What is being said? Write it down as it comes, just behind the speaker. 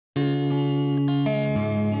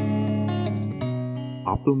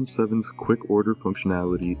Optimum 7's quick order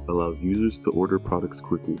functionality allows users to order products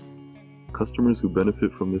quickly. Customers who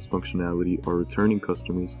benefit from this functionality are returning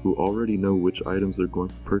customers who already know which items they're going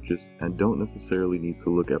to purchase and don't necessarily need to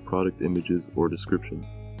look at product images or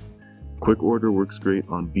descriptions. Quick order works great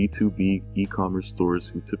on B2B e-commerce stores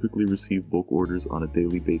who typically receive bulk orders on a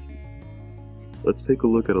daily basis. Let's take a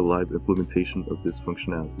look at a live implementation of this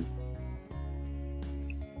functionality.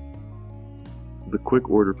 The quick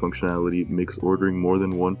order functionality makes ordering more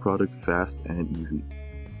than one product fast and easy.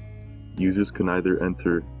 Users can either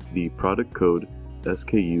enter the product code,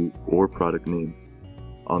 SKU, or product name.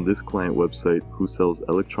 On this client website who sells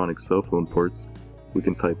electronic cell phone parts, we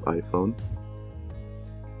can type iPhone,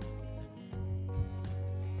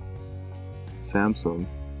 Samsung,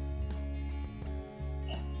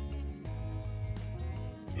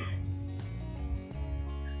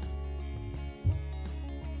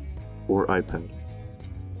 or iPad.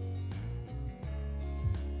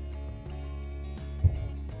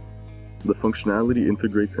 The functionality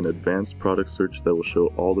integrates an advanced product search that will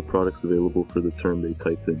show all the products available for the term they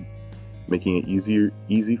typed in, making it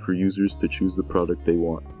easy for users to choose the product they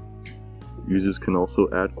want. Users can also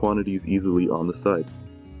add quantities easily on the side.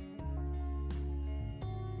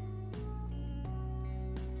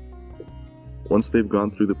 Once they've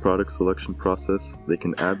gone through the product selection process, they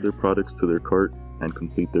can add their products to their cart and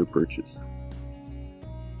complete their purchase.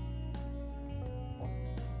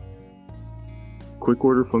 Quick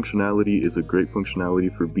order functionality is a great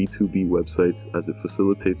functionality for B2B websites as it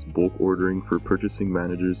facilitates bulk ordering for purchasing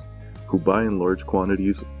managers who buy in large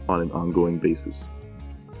quantities on an ongoing basis.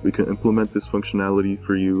 We can implement this functionality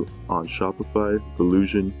for you on Shopify,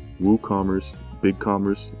 Volusion, WooCommerce,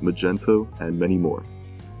 Bigcommerce, Magento, and many more.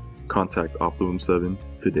 Contact Optimum 7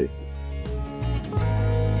 today.